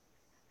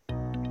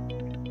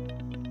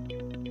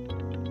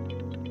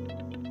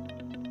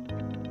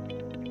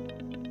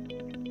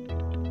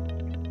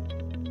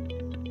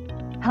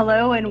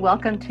Hello and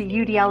welcome to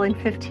UDL in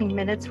 15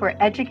 Minutes, where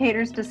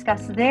educators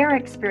discuss their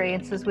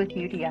experiences with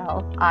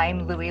UDL.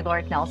 I'm Louie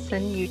Lord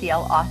Nelson,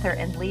 UDL author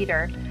and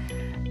leader.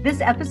 This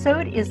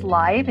episode is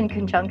live in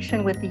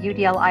conjunction with the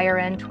UDL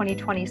IRN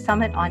 2020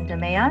 Summit on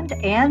Demand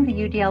and the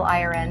UDL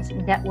IRN's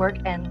Network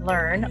and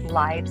Learn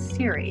live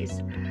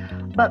series.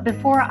 But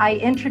before I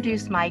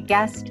introduce my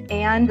guest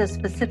and the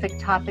specific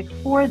topic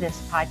for this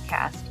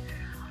podcast,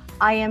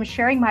 I am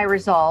sharing my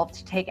resolve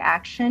to take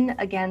action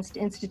against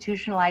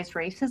institutionalized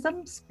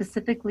racism,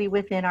 specifically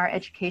within our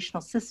educational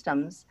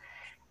systems.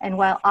 And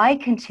while I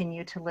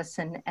continue to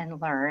listen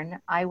and learn,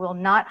 I will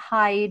not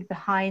hide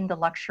behind the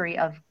luxury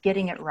of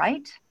getting it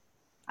right.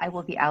 I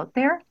will be out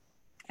there,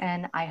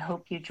 and I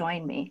hope you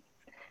join me.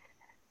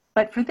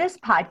 But for this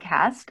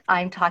podcast,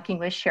 I'm talking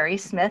with Sherry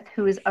Smith,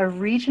 who is a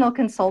regional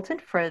consultant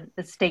for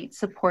the State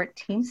Support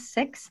Team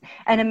 6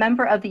 and a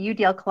member of the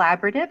UDL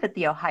Collaborative at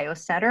the Ohio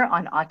Center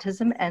on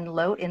Autism and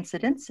Low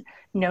Incidence,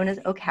 known as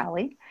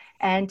OCALI.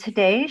 And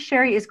today,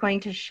 Sherry is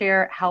going to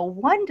share how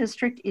one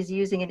district is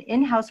using an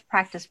in-house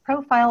practice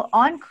profile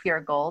on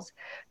CLEAR goals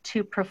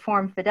to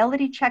perform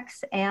fidelity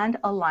checks and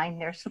align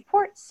their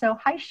support. So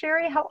hi,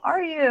 Sherry, how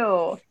are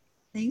you?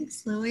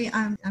 Thanks, Louie.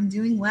 I'm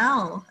doing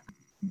well.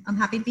 I'm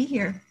happy to be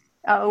here.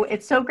 Oh,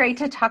 it's so great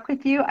to talk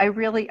with you. I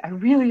really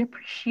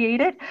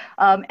appreciate it.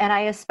 And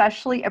I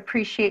especially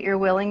appreciate your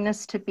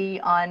willingness to be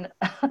on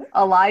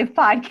a live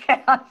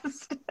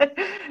podcast.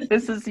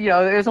 This is,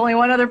 there's only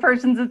one other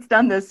person that's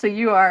done this. So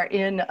you are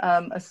in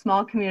a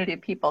small community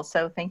of people.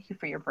 So thank you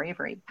for your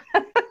bravery.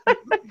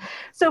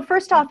 So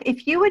first off,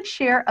 if you would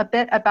share a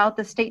bit about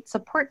the State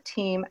Support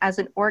Team as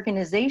an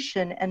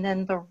organization and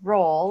then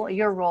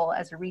your role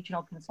as a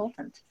regional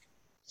consultant.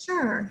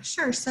 Sure.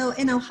 So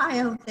in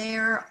Ohio,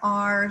 there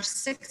are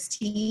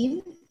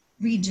 16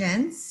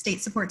 regions,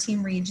 state support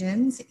team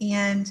regions,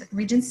 and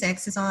Region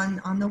 6 is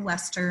on the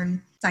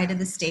western side of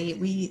the state.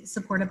 We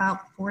support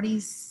about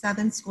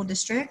 47 school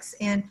districts,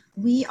 and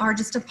we are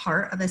just a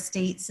part of a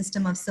state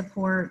system of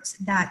support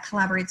that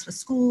collaborates with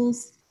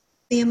schools,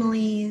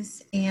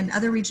 families, and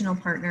other regional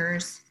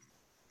partners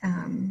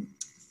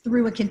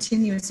through a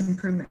continuous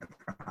improvement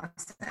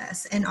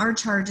process. And our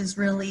charge is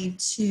really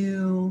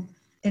to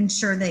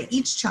ensure that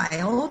each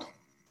child,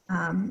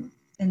 and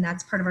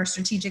that's part of our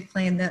strategic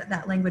plan,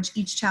 that language,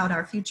 each child,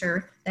 our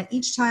future, that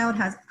each child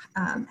has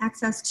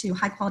access to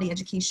high quality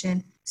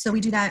education. So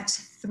we do that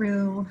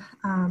through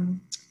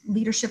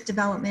leadership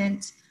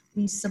development.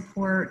 We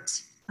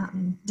support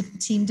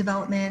team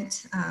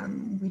development.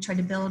 We try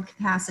to build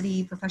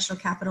capacity, professional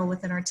capital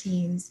within our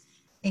teams,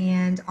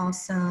 and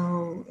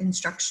also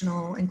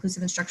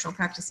inclusive instructional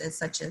practices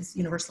such as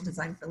universal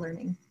design for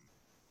learning.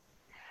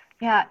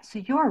 Yeah, so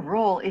your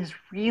role is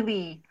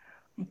really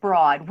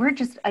broad.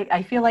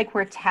 I feel like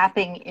we're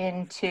tapping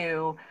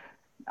into,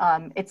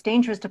 it's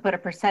dangerous to put a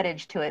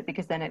percentage to it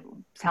because then it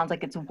sounds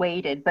like it's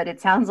weighted, but it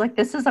sounds like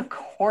this is a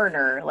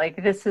corner,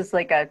 like this is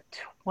like a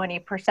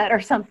 20%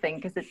 or something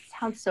because it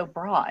sounds so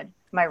broad.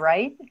 Am I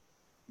right?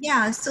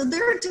 Yeah, so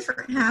there are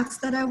different hats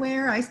that I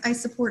wear. I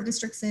support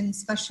districts in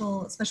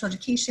special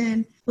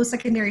education,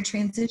 post-secondary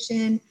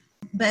transition,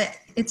 but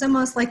it's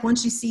almost like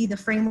once you see the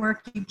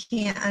framework, you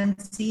can't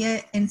unsee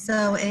it. And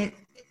so it,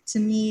 to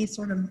me,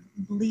 sort of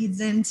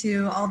bleeds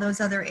into all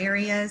those other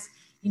areas,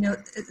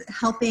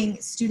 helping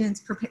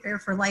students prepare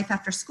for life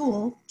after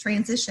school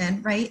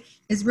transition, right,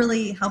 is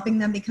really helping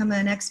them become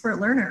an expert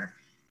learner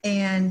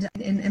and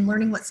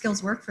learning what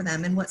skills work for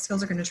them and what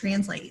skills are going to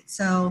translate.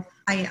 So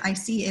I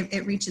see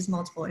it reaches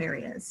multiple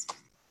areas.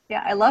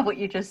 Yeah, I love what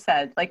you just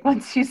said. Like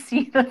once you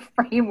see the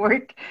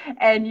framework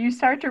and you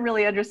start to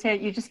really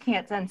understand it, you just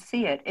can't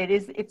unsee it.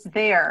 It's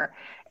there.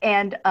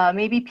 And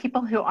maybe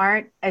people who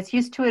aren't as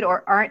used to it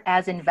or aren't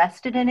as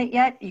invested in it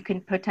yet, you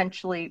can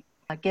potentially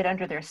get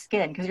under their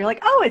skin because you're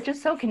like, oh, it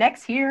just so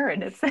connects here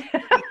and it's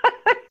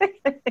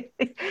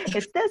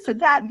it's this and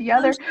that and the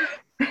other.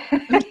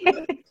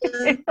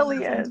 It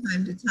really is. From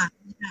time to time.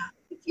 Yeah.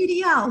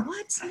 UDL,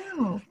 what?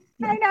 No.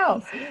 I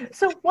know.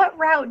 So what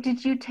route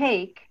did you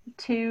take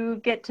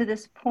to get to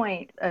this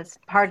point as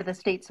part of the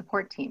state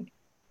support team?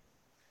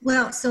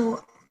 Well,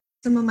 so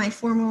some of my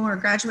formal or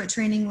graduate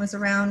training was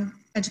around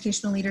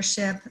educational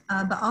leadership,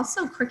 but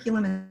also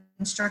curriculum and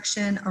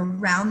instruction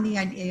around the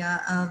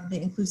idea of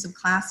the inclusive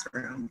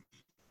classroom.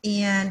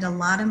 And a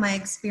lot of my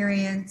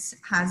experience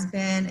has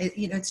been,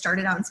 it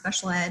started out in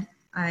special ed.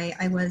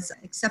 I was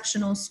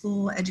exceptional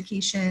school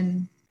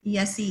education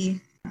ESE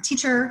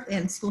teacher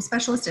and school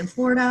specialist in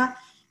Florida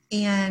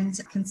and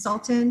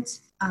consultant.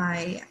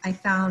 I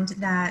found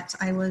that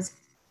I was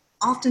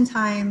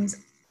oftentimes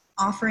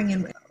offering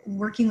and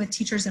working with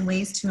teachers in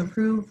ways to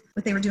improve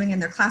what they were doing in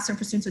their classroom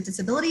for students with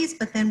disabilities,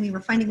 but then we were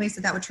finding ways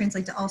that would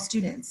translate to all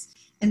students.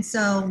 And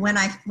so when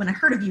I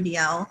heard of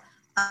UDL,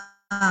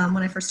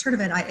 when I first heard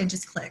of it, it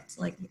just clicked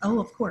like, oh,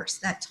 of course,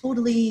 that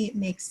totally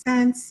makes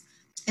sense.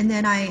 And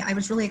then I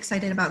was really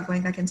excited about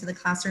going back into the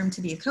classroom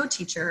to be a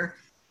co-teacher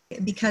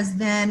because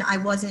then I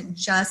wasn't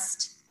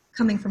just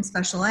coming from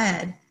special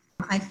ed.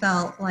 I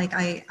felt like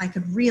I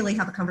could really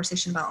have a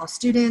conversation about all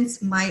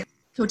students. My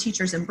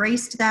co-teachers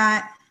embraced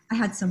that. I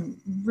had some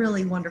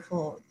really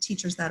wonderful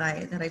teachers that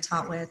I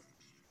taught with.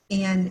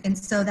 And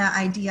so that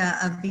idea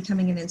of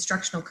becoming an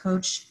instructional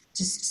coach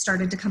just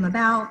started to come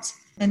about.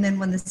 And then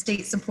when the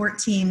state support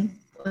team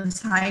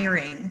was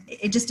hiring,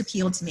 it just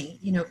appealed to me.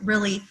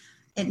 Really,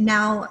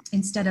 now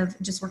instead of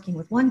just working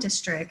with one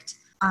district,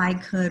 I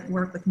could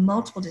work with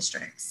multiple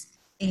districts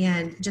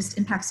and just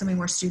impact so many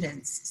more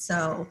students.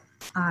 So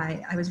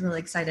I was really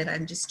excited. I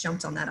just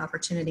jumped on that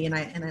opportunity, and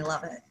I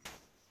love it.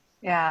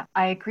 Yeah,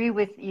 I agree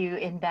with you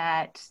in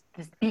that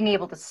being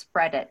able to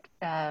spread it,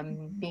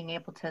 being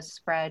able to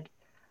spread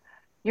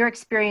your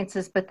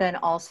experiences, but then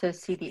also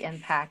see the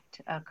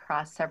impact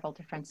across several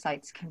different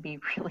sites can be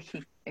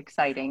really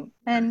exciting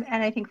and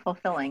I think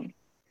fulfilling.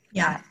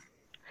 Yeah.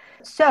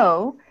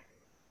 So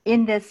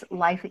in this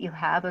life that you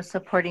have of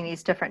supporting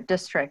these different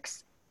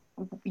districts,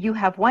 you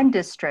have one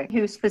district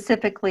who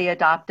specifically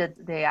adopted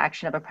the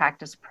action of a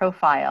practice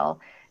profile,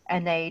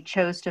 and they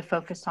chose to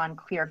focus on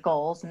clear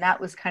goals. And that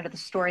was kind of the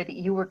story that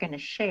you were going to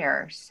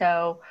share.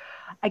 So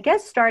I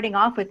guess starting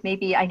off with,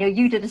 maybe, I know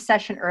you did a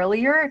session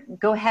earlier,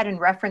 go ahead and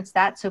reference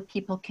that so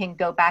people can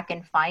go back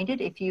and find it.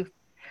 If you've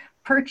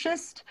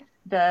purchased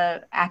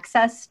the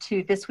access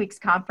to this week's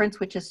conference,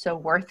 which is so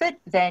worth it,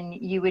 then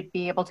you would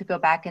be able to go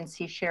back and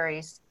see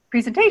Sherry's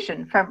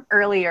presentation from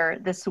earlier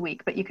this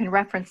week. But you can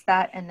reference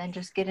that and then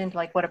just get into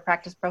like what a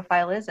practice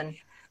profile is and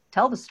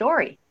tell the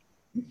story.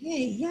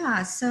 Okay,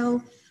 yeah.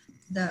 So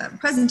the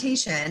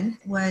presentation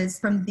was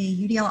from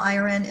the UDL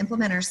IRN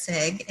Implementer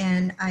SIG,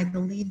 and I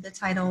believe the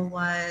title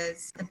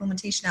was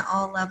Implementation at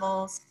All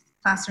Levels,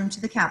 Classroom to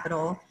the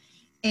Capital.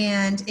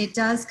 And it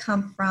does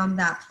come from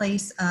that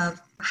place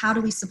of how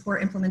do we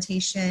support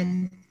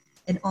implementation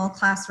in all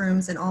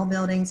classrooms, in all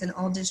buildings, in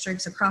all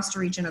districts, across the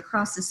region,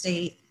 across the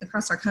state,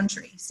 across our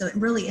country. So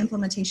really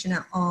implementation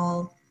at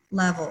all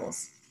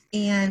levels.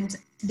 And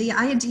the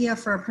idea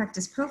for a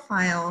practice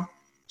profile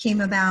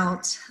came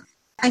about.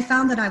 I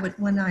found that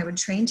when I would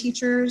train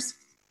teachers,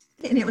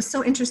 and it was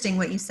so interesting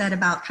what you said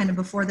about kind of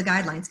before the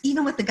guidelines,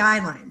 even with the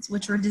guidelines,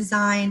 which were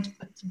designed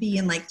to be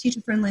in like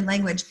teacher-friendly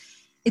language,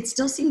 it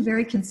still seemed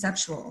very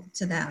conceptual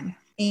to them.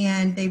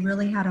 And they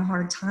really had a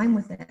hard time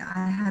with it.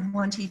 I had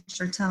one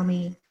teacher tell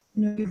me,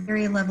 you're a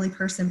very lovely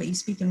person, but you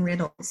speak in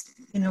riddles.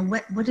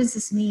 What does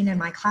this mean in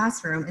my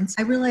classroom? And so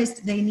I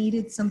realized they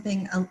needed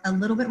something a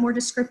little bit more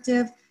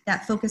descriptive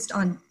that focused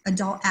on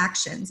adult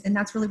actions. And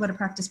that's really what a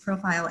practice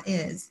profile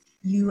is.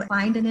 You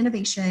find an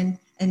innovation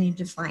and you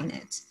define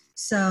it.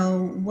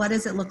 So what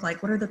does it look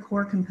like? What are the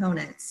core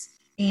components?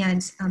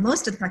 And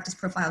most of the practice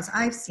profiles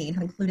I've seen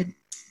have included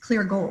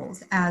clear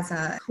goals as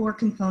a core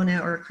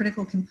component or a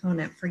critical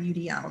component for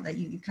UDL, that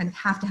you kind of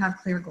have to have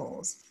clear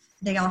goals.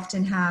 They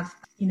often have,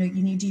 you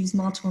need to use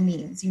multiple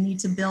means. You need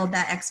to build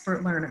that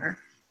expert learner.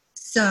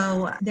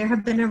 So there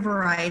have been a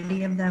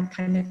variety of them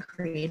kind of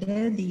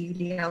created. The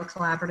UDL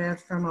Collaborative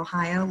from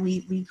Ohio,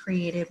 we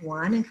created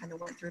one and kind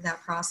of went through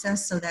that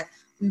process so that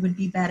we would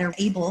be better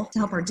able to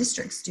help our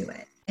districts do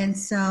it. And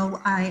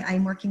so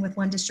I'm working with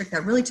one district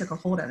that really took a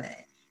hold of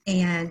it.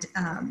 And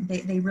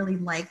they really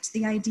liked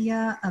the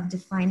idea of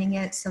defining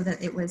it so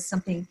that it was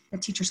something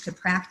that teachers could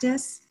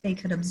practice, they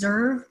could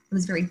observe. It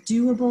was very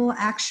doable,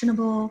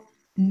 actionable,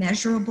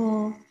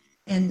 measurable.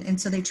 And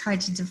so they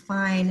tried to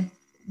define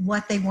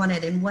what they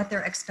wanted and what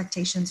their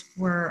expectations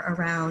were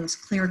around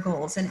clear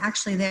goals. And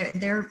actually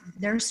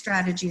their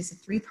strategy is a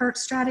 3-part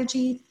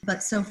strategy,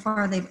 but so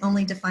far they've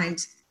only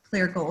defined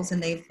clear goals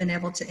and they've been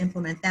able to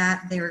implement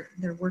that.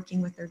 They're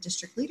working with their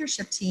district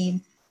leadership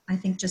team. I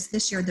think just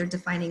this year they're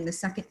defining the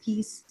second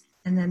piece,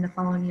 and then the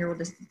following year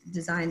we'll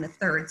design the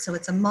third. So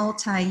it's a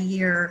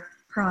multi-year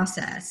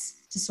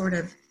process to sort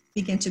of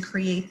begin to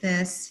create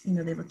this.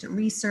 They looked at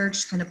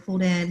research, kind of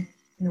pulled in,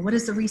 what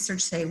does the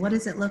research say? What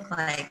does it look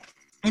like?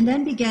 And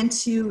then begin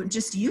to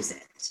just use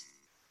it.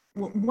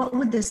 What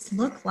would this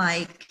look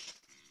like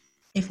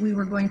if we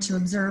were going to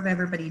observe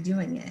everybody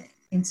doing it?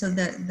 And so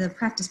the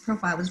practice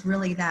profile was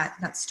really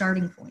that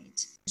starting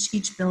point.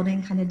 Each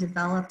building kind of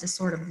developed a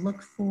sort of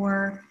look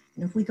for,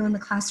 if we go in the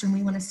classroom,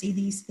 we want to see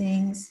these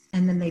things,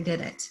 and then they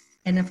did it.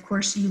 And of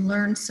course, you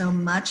learn so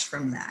much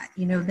from that.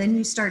 Then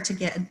you start to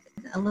get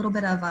a little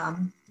bit of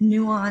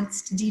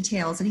nuanced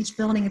details. At each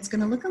building, it's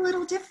going to look a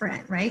little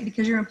different, right?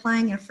 Because you're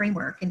applying a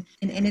framework, and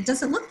it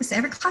doesn't look the same.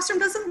 Every classroom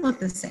doesn't look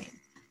the same.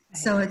 Right.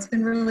 So it's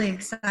been really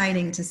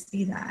exciting to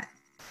see that.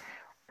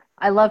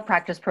 I love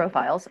practice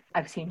profiles.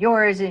 I've seen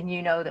yours, and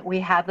you know that we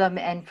have them.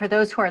 And for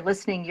those who are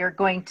listening, you're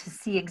going to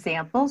see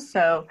examples.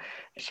 So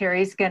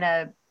Sherry's going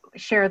to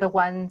share the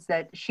ones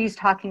that she's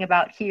talking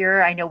about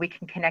here. I know we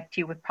can connect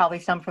you with probably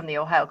some from the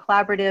Ohio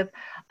Collaborative.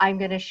 I'm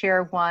going to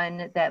share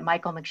one that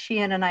Michael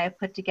McSheehan and I have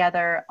put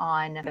together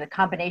on the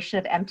combination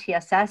of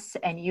MTSS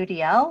and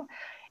UDL.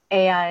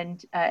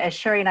 And as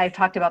Sherry and I have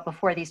talked about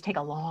before, these take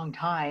a long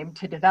time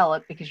to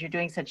develop because you're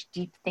doing such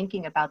deep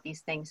thinking about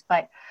these things.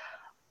 But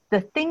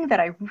the thing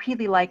that I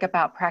really like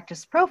about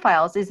practice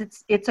profiles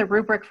is it's a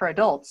rubric for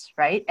adults,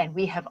 right? And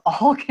we have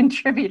all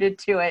contributed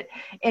to it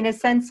in a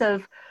sense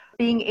of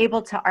being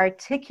able to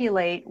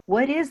articulate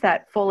what is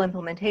that full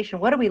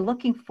implementation? What are we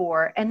looking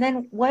for? And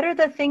then what are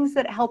the things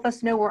that help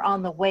us know we're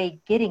on the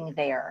way getting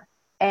there?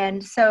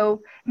 And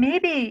so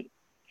maybe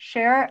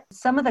share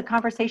some of the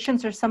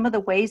conversations or some of the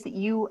ways that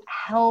you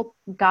help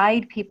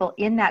guide people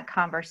in that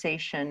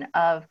conversation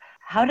of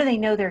how do they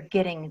know they're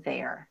getting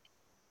there?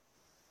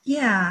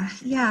 Yeah.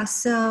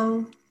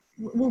 So,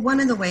 well, one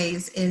of the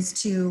ways is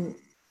to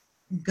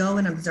go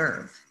and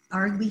observe.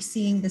 Are we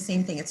seeing the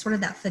same thing? It's sort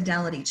of that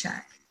fidelity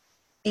check.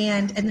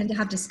 And then to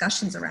have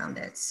discussions around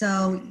it.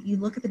 So you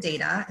look at the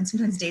data, and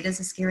sometimes data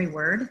is a scary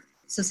word.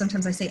 So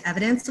sometimes I say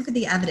evidence. Look at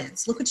the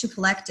evidence. Look what you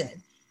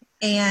collected,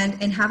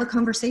 and have a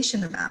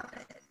conversation about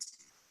it.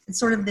 It's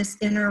sort of this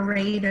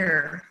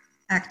iterator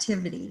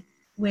activity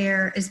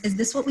where is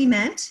this what we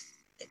meant?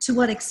 To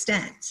what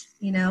extent?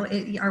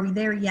 Are we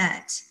there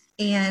yet?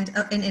 And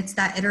it's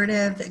that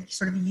iterative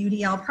sort of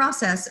UDL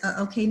process.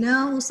 Okay,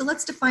 no, so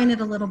let's define it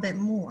a little bit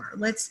more.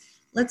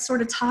 Let's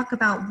sort of talk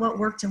about what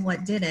worked and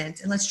what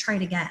didn't, and let's try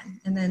it again,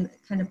 and then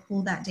kind of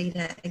pull that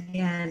data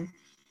again,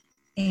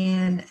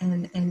 and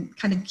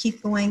kind of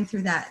keep going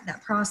through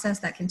that process,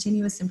 that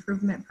continuous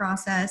improvement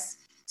process,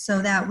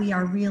 so that we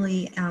are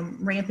really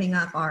ramping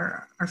up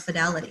our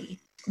fidelity.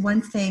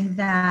 One thing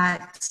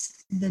that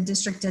the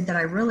district did that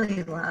I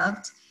really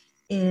loved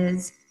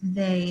is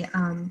they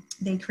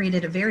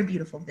created a very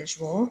beautiful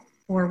visual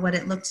for what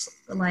it looks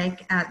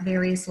like at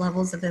various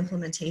levels of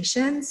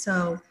implementation.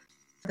 So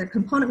their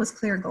component was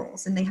clear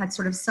goals, and they had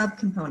sort of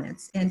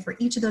subcomponents. And for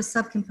each of those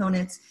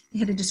subcomponents, they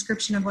had a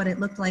description of what it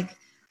looked like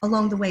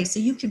along the way. So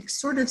you could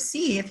sort of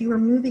see if you were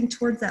moving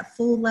towards that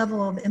full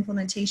level of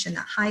implementation,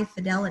 that high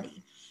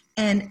fidelity.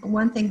 And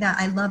one thing that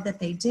I love that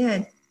they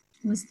did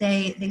was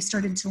they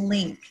started to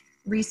link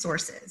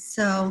resources.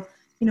 So,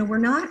 we're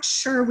not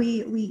sure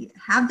we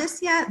have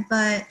this yet,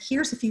 but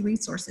here's a few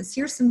resources.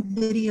 Here's some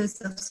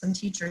videos of some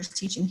teachers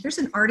teaching. Here's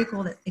an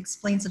article that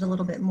explains it a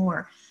little bit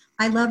more.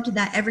 I loved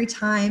that every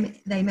time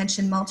they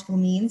mentioned multiple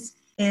means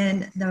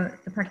in the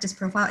practice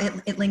profile,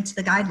 it linked to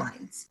the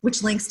guidelines,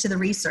 which links to the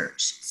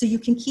research. So you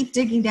can keep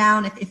digging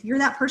down. If you're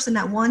that person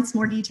that wants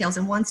more details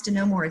and wants to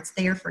know more, it's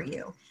there for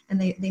you. And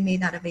they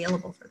made that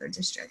available for their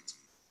district.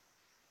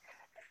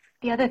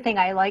 The other thing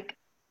I like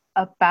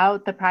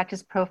about the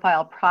practice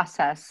profile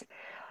process,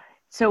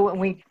 so when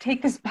we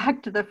take this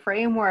back to the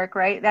framework,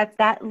 right,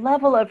 that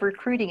level of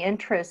recruiting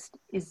interest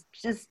is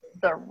just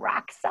the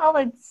rock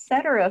solid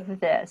center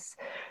of this,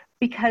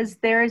 because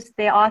there's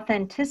the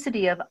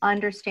authenticity of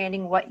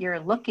understanding what you're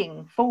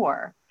looking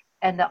for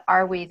and the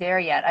are we there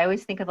yet? I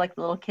always think of like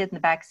the little kid in the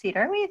back seat.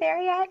 Are we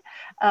there yet?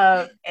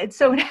 And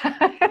so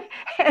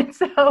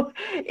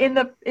in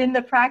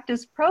the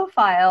practice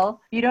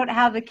profile, you don't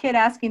have the kid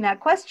asking that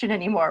question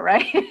anymore,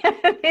 right?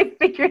 They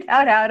figured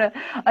out how to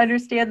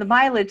understand the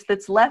mileage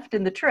that's left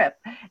in the trip,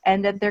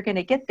 and that they're going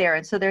to get there.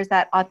 And so there's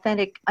that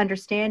authentic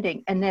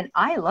understanding. And then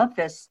I love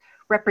this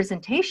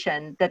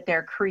representation that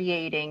they're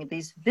creating,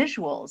 these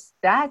visuals.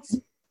 That's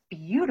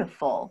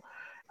beautiful.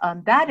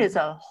 That is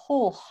a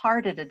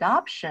wholehearted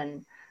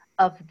adoption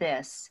of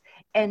this.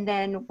 And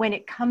then when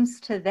it comes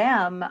to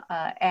them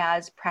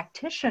as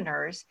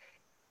practitioners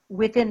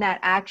within that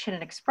action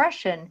and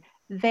expression,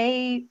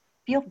 they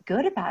feel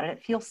good about it.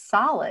 It feels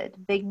solid.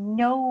 They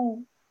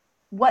know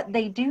what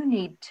they do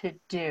need to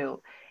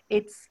do.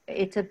 It's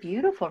a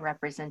beautiful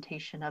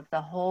representation of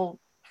the whole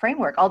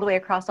framework, all the way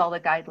across all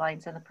the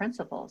guidelines and the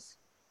principles.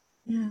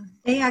 Yeah,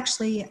 they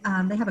actually,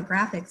 they have a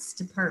graphics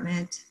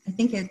department. I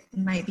think it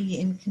might be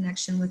in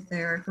connection with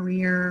their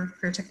career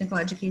technical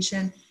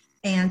education.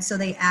 And so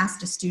they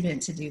asked a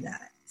student to do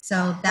that.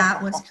 So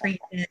that was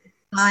created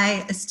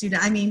by a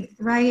student. I mean,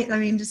 right? I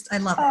mean, just, I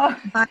love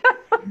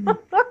it.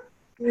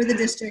 For the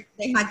district,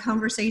 they had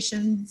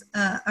conversations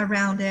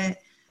around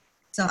it.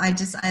 So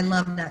I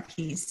love that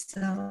piece.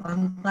 So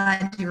I'm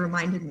glad you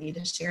reminded me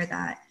to share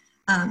that.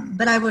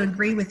 But I would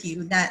agree with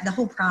you that the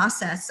whole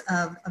process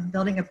of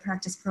building a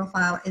practice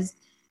profile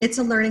it's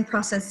a learning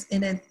process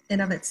in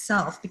and of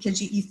itself,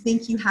 because you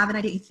think you have an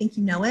idea, you think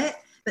you know it,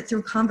 but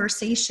through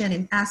conversation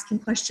and asking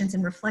questions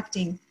and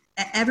reflecting,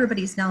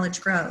 everybody's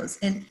knowledge grows.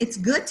 And it's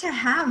good to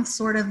have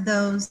sort of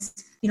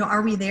those,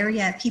 are we there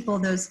yet? People,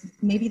 those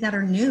maybe that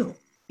are new,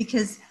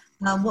 because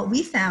what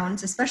we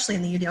found, especially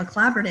in the UDL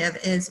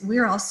Collaborative, is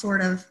we're all sort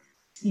of,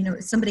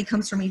 somebody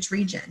comes from each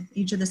region,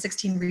 each of the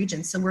 16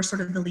 regions. So we're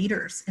sort of the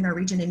leaders in our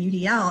region in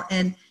UDL,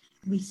 and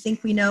we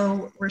think we know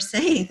what we're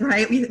saying,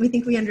 right? We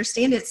think we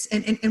understand it,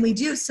 and we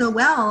do so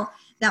well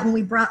that when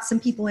we brought some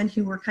people in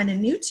who were kind of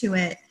new to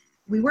it,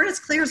 we weren't as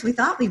clear as we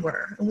thought we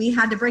were. And we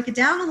had to break it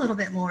down a little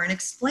bit more and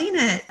explain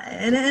it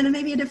in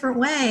maybe a different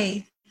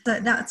way.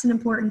 But that's an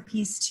important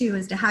piece too,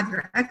 is to have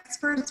your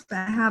experts,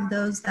 but have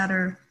those that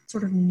are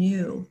sort of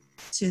new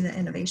to the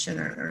innovation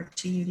or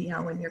to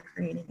UDL when you're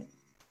creating it.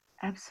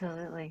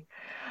 Absolutely.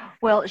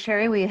 Well,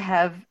 Sherry, we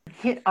have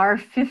hit our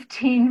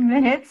 15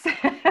 minutes.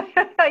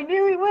 I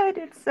knew we would.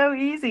 It's so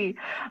easy.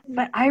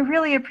 But I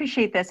really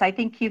appreciate this. I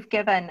think you've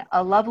given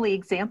a lovely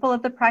example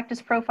of the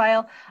practice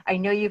profile. I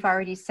know you've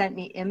already sent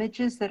me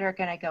images that are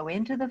going to go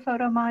into the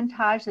photo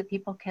montage that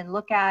people can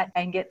look at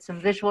and get some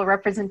visual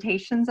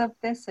representations of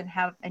this and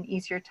have an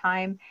easier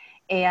time.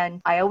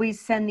 And I always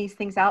send these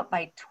things out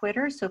by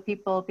Twitter so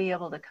people will be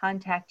able to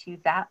contact you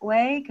that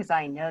way, because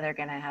I know they're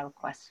going to have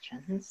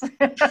questions.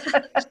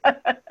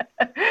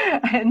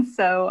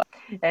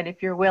 And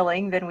if you're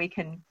willing, then we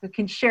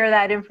can share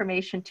that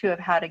information too of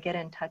how to get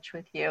in touch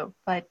with you.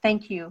 But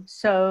thank you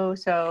so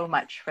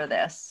much for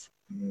this.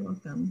 You're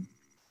welcome.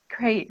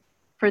 Great.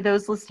 For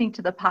those listening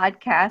to the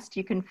podcast,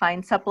 you can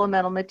find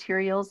supplemental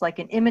materials like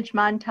an image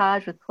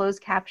montage with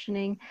closed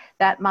captioning,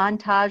 that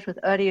montage with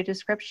audio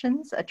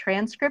descriptions, a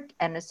transcript,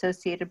 and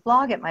associated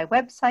blog at my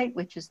website,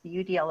 which is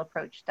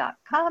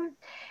theudlapproach.com.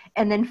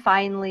 And then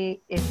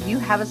finally, if you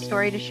have a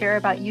story to share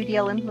about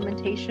UDL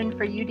implementation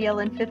for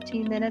UDL in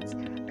 15 minutes,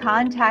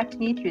 contact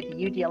me through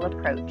the UDL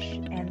Approach.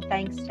 And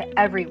thanks to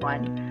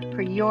everyone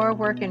for your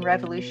work in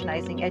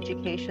revolutionizing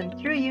education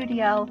through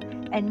UDL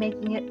and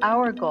making it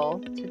our goal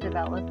to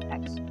develop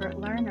expert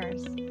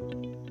learners.